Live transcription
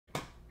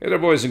Hey there,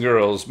 boys and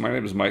girls. My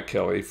name is Mike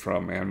Kelly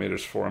from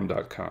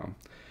animatorsforum.com,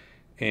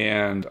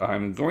 and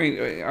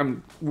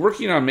I'm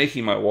working on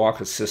making my walk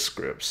assist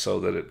script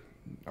so that it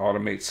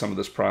automates some of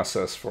this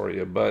process for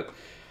you. But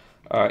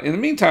in the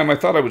meantime, I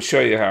thought I would show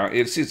you how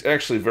it's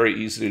actually very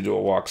easy to do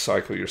a walk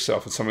cycle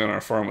yourself, and somebody on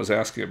our forum was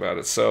asking about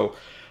it. So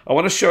I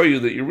want to show you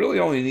that you really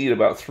only need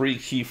about 3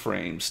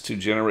 keyframes to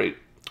generate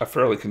a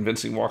fairly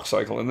convincing walk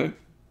cycle, and then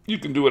you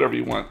can do whatever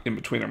you want in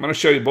between. I'm going to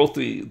show you both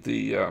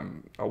a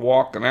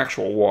walk, an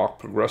actual walk,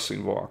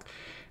 progressing walk,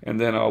 and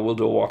then we'll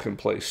do a walk in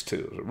place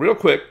too. Real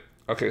quick,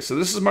 okay, so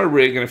this is my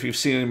rig, and if you've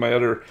seen any of my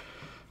other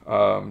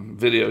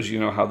videos, you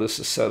know how this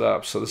is set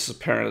up. So this is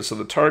parented. So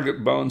the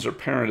target bones are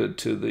parented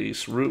to the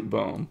root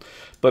bone.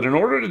 But in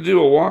order to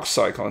do a walk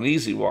cycle, an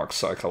easy walk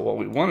cycle, what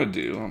we want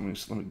to do,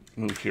 let me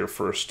move here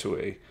first to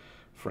a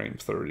frame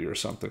 30 or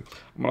something.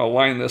 I'm going to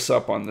line this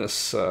up on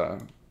this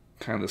kind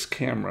of this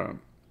camera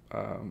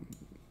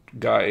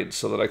guide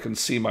so that I can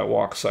see my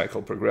walk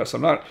cycle progress.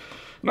 I'm not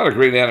a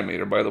great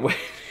animator, by the way.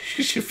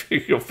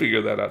 You'll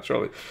figure that out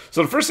shortly.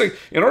 So the first thing,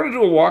 in order to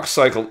do a walk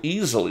cycle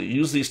easily,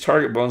 use these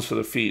target bones for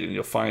the feet, and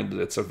you'll find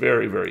that it's a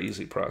very, very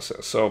easy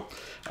process. So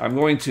I'm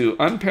going to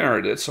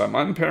unparent it. So I'm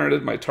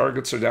unparented. My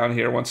targets are down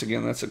here. Once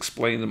again, that's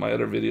explained in my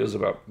other videos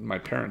about my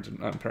parent and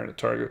unparented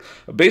target.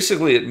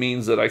 Basically, it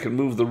means that I can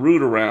move the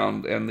root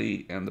around and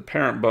the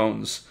parent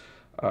bones.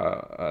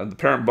 The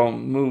parent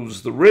bone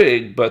moves the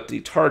rig, but the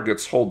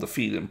targets hold the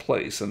feet in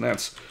place, and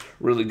that's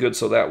really good.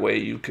 So that way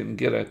you can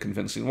get a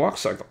convincing walk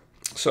cycle.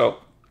 So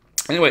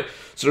anyway,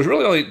 so there's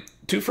really only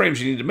 2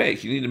 frames you need to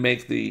make. You need to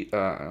make the,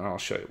 and I'll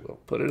show you. We'll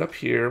put it up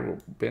here.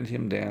 We'll bend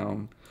him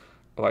down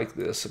like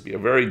this. It'll be a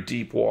very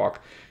deep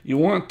walk. You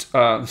want,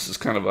 this is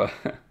kind of a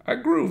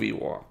groovy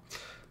walk.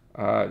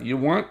 You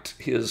want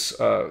his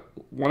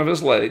one of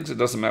his legs, it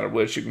doesn't matter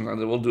which,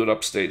 we'll do it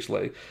upstage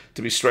leg,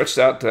 to be stretched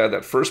out to have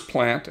that first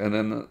plant, and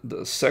then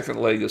the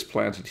second leg is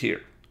planted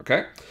here.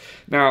 Okay?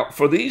 Now,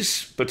 for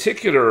these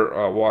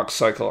particular walk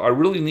cycle, I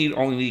really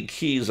only need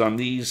keys on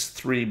these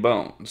 3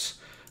 bones.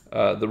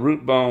 The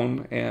root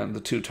bone and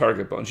the 2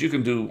 target bones. You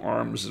can do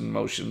arms and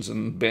motions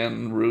and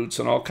bend roots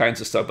and all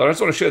kinds of stuff, but I just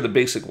want to show you the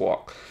basic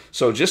walk.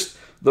 So just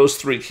those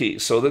 3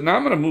 keys. So that now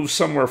I'm going to move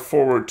somewhere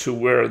forward to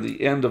where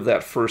the end of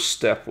that first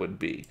step would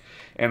be.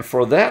 And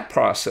for that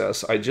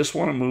process, I just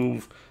want to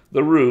move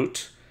the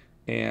root,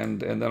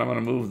 and then I'm going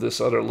to move this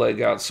other leg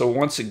out. So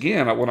once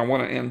again, what I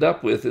want to end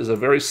up with is a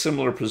very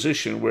similar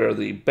position where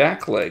the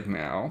back leg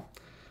now,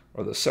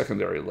 or the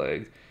secondary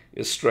leg,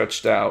 is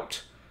stretched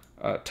out,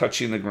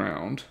 touching the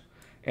ground.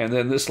 And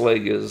then this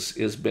leg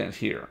is bent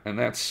here. And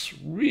that's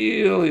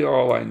really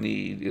all I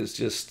need, is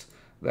just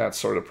that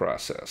sort of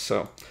process.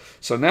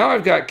 So now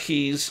I've got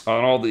keys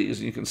on all these,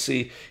 and you can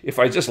see if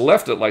I just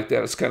left it like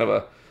that, it's kind of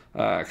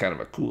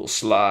a cool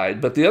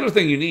slide. But the other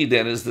thing you need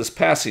then is this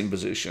passing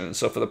position. And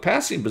so for the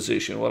passing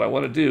position, what I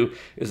want to do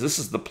is, this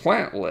is the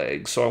plant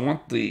leg. So I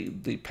want the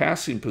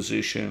passing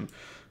position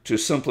to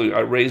simply, I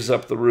raise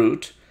up the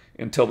root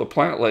until the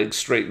plant leg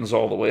straightens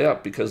all the way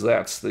up, because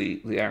that's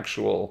the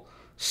actual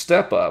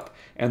step up.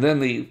 And then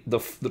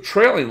the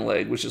trailing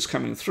leg, which is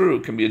coming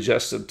through, can be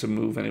adjusted to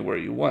move anywhere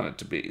you want it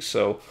to be.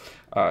 So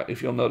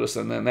if you'll notice,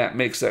 and then that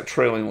makes that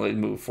trailing leg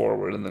move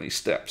forward, and then he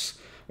steps.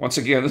 Once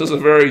again, this is a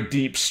very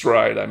deep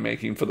stride I'm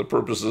making for the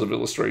purposes of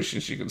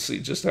illustrations. You can see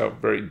just how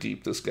very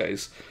deep this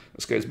guy's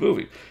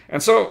moving.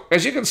 And so,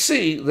 as you can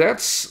see,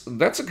 that's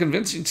a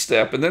convincing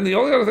step. And then the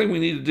only other thing we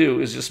need to do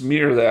is just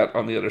mirror that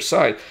on the other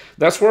side.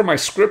 That's where my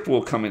script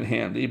will come in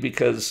handy,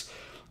 because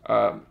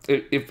I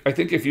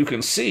think if you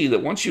can see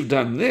that once you've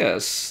done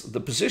this, the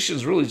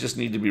positions really just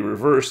need to be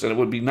reversed, and it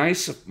would be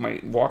nice if my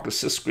walk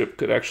assist script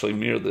could actually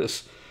mirror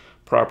this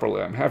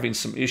properly. I'm having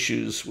some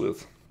issues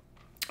with,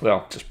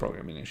 well, just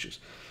programming issues.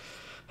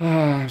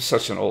 I'm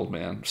such an old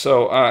man.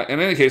 So in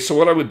any case, so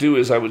what I would do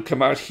is I would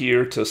come out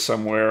here to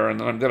somewhere, and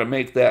then I'm going to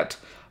make that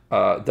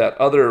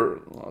other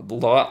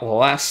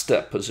last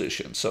step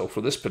position. So for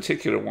this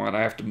particular one,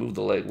 I have to move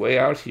the leg way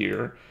out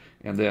here,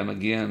 and then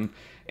again.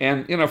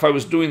 And if I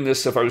was doing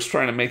this, if I was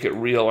trying to make it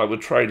real, I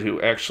would try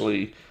to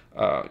actually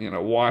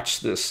watch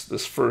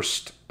this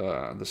first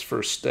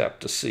step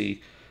to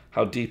see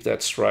how deep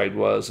that stride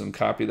was and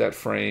copy that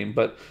frame.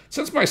 But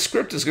since my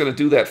script is going to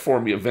do that for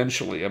me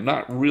eventually, I'm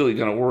not really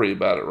going to worry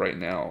about it right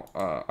now.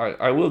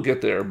 I will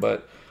get there,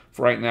 but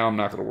for right now, I'm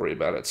not going to worry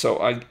about it. So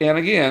and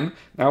again,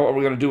 now what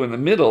we're going to do in the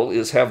middle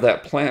is have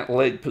that plant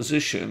leg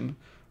position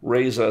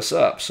raise us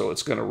up. So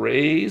it's going to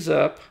raise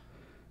up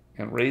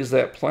and raise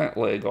that plant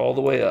leg all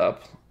the way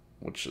up,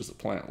 which is the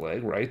plant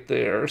leg right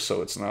there.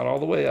 So it's not all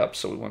the way up,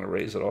 so we want to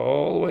raise it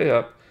all the way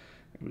up.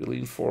 And we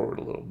lean forward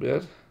a little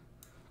bit,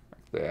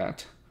 like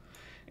that.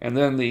 And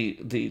then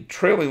the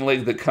trailing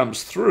leg that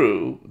comes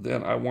through,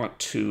 then I want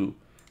to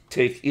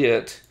take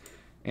it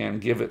and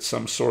give it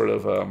some sort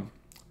of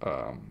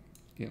an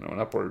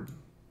upward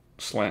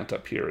slant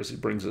up here as he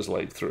brings his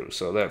leg through.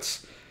 So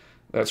that's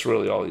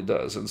really all he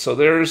does. And so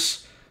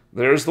there's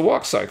there's the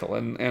walk cycle,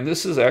 and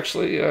this is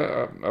actually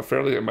a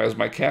fairly, as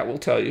my cat will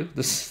tell you,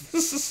 this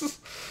is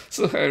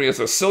so, I mean, it's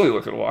a silly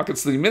looking walk.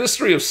 It's the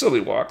Ministry of Silly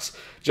Walks.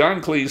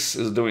 John Cleese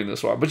is doing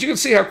this walk, but you can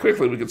see how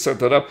quickly we can set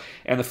that up,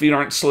 and the feet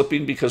aren't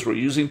slipping because we're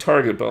using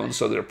target bones,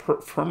 so they're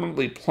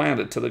permanently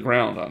planted to the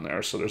ground on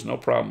there, so there's no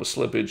problem with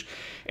slippage.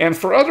 And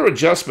for other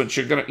adjustments,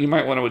 you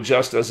might want to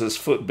adjust as his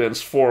foot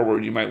bends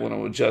forward. You might want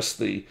to adjust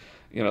the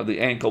the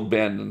ankle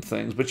bend and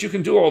things, but you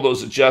can do all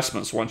those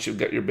adjustments once you've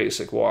got your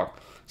basic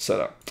walk set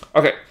up.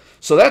 Okay,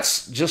 so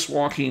that's just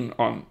walking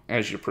on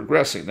as you're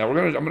progressing. Now I'm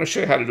going to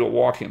show you how to do a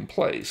walk in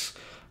place.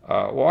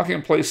 Walk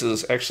in place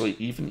is actually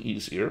even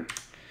easier.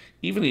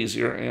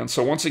 And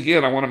so once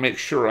again, I want to make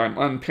sure I'm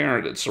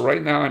unparented. So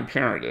right now I'm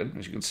parented.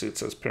 As you can see, it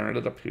says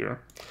parented up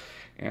here.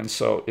 And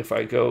so if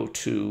I go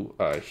to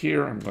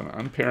here, I'm going to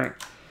unparent.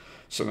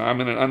 So now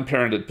I'm in an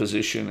unparented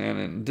position, and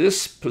in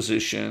this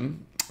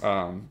position,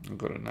 I'll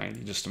go to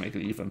 90 just to make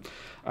it even.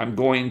 I'm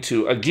going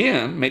to,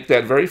 again, make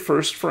that very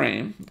first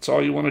frame. That's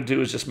all you want to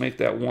do is just make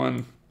that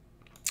one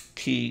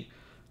key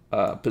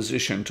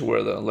position to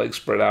where the legs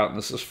spread out and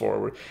this is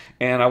forward.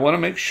 And I want to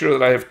make sure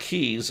that I have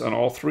keys on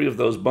all three of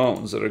those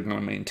bones that are going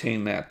to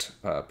maintain that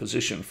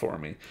position for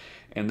me.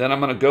 And then I'm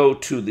going to go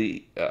to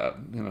the,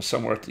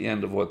 somewhere at the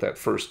end of what that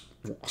first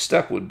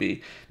step would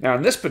be. Now,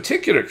 in this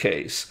particular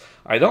case,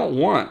 I don't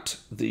want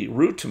the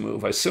root to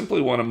move. I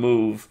simply want to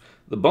move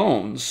the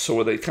bones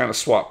so they kind of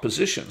swap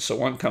positions. So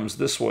one comes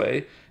this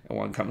way and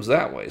one comes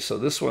that way. So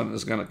this one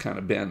is going to kind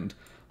of bend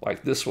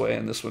like this way,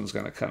 and this one's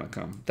going to kind of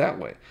come that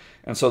way.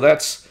 And so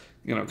that's,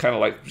 kind of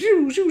like,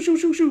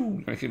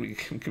 I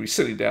can be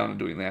sitting down and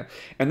doing that.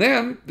 And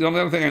then the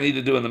only other thing I need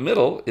to do in the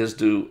middle is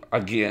to,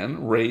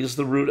 again, raise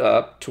the root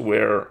up to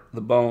where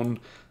the bone,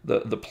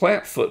 the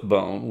plant foot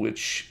bone,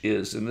 which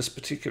is, in this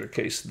particular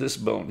case, this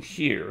bone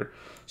here.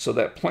 So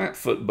that plant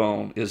foot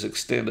bone is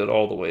extended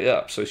all the way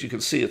up. So as you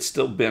can see, it's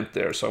still bent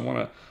there. So I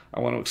want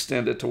to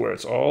extend it to where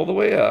it's all the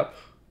way up,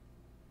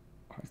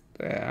 like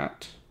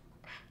that,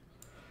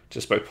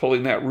 just by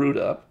pulling that root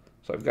up.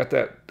 So I've got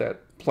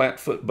that plant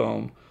foot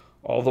bone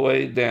all the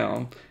way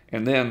down,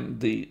 and then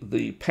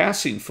the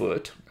passing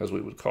foot, as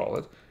we would call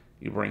it,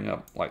 you bring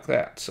up like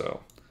that.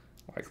 So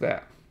like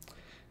that.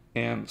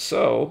 And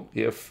so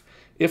if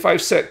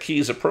I've set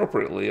keys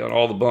appropriately on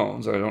all the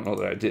bones, I don't know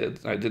that I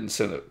did. I didn't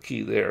set a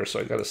key there,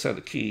 so I got to set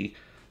a key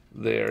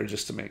there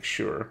just to make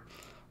sure.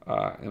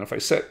 And if I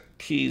set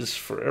keys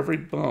for every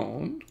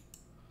bone,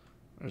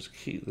 there's a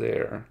key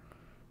there.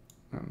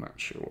 I'm not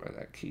sure why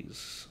that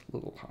key's a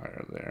little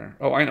higher there.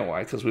 Oh, I know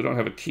why, because we don't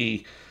have a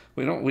key.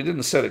 We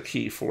didn't set a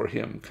key for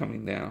him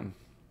coming down.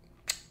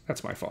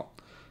 That's my fault.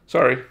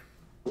 Sorry.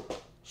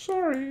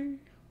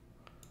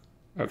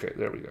 Okay,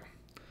 there we go.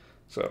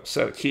 So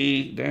set a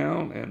key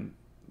down, and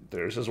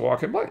there's his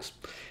walk in place.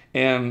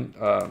 And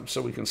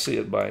so we can see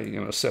it by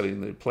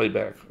setting the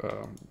playback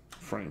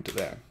frame to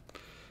that.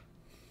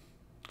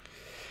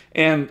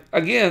 And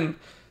again,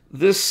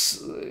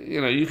 this,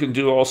 you can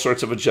do all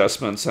sorts of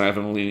adjustments and have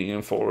him leaning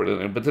in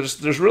forward, but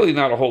there's really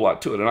not a whole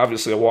lot to it. And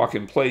obviously a walk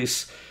in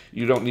place,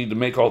 you don't need to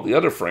make all the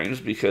other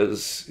frames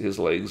because his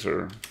legs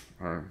are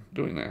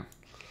doing that.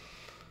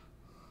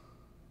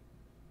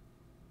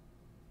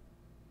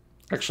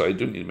 Actually, I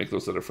do need to make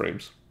those other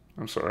frames.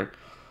 I'm sorry.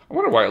 I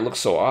wonder why it looks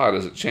so odd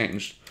as it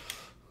changed.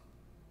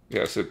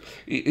 Yes,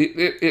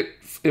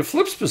 it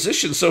flips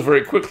position so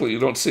very quickly you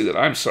don't see that.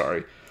 I'm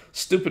sorry.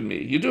 Stupid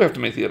me. You do have to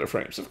make the other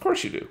frames. Of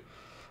course you do.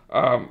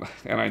 And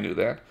I knew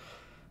that.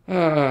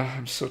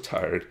 I'm so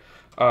tired.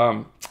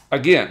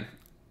 Again,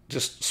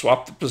 just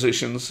swap the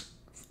positions,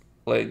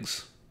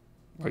 legs,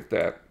 like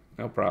that.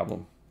 No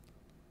problem.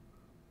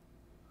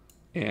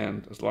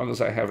 And as long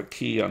as I have a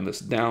key on this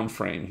down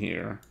frame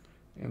here,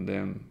 and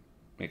then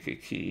make a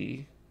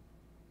key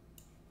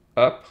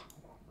up,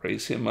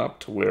 raise him up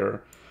to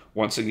where,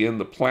 once again,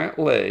 the plant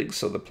leg,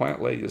 so the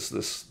plant leg is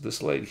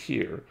this leg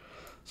here.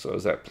 So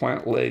as that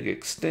plant leg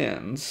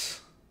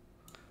extends,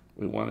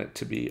 we want it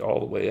to be all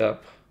the way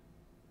up,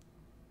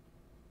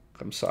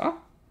 comme ça.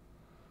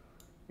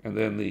 And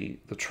then the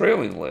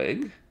trailing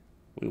leg,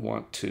 we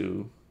want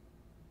to,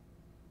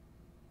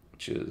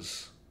 which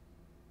is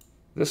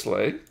this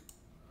leg,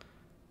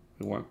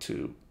 we want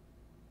to,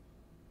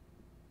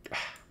 I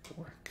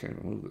can't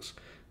even move this.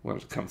 We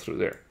want it to come through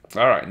there.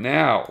 All right,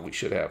 now we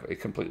should have a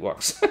complete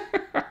walk.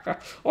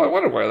 Oh, I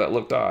wonder why that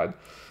looked odd.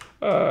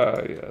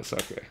 Yes,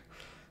 okay.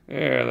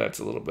 Yeah, that's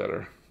a little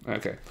better.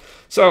 Okay.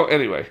 So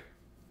anyway,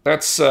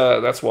 that's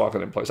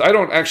walking in place. I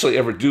don't actually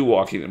ever do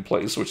walking in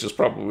place, which is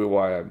probably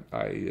why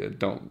I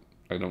don't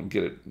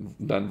get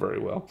it done very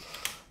well.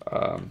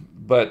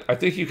 But I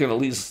think you can at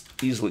least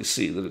easily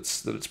see that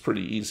it's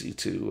pretty easy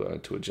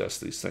to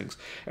adjust these things.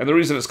 And the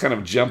reason it's kind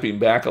of jumping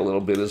back a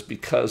little bit is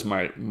because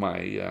my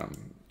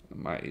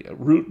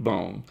root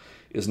bone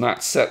is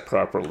not set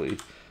properly.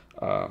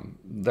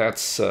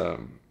 That's the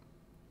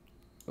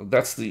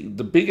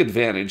big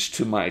advantage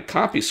to my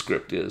copy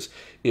script is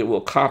it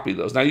will copy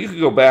those. Now you can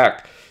go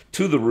back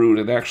to the root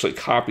and actually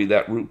copy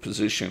that root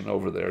position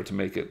over there to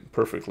make it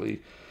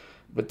perfectly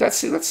But that's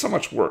so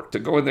much work to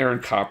go in there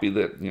and copy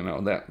that,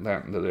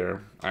 that into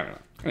there. I don't know.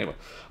 Anyway,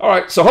 all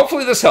right. So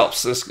hopefully this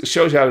helps. This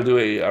shows you how to do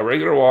a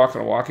regular walk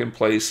and a walk in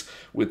place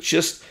with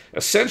just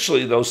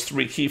essentially those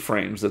 3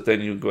 keyframes that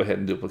then you go ahead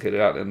and duplicate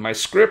it out. And my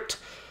script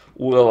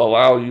will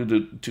allow you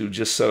to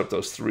just set up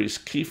those 3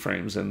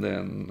 keyframes and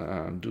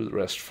then do the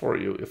rest for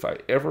you if I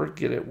ever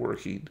get it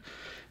working.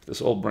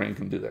 This old brain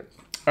can do that.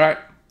 All right.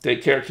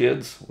 Take care,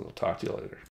 kids. We'll talk to you later.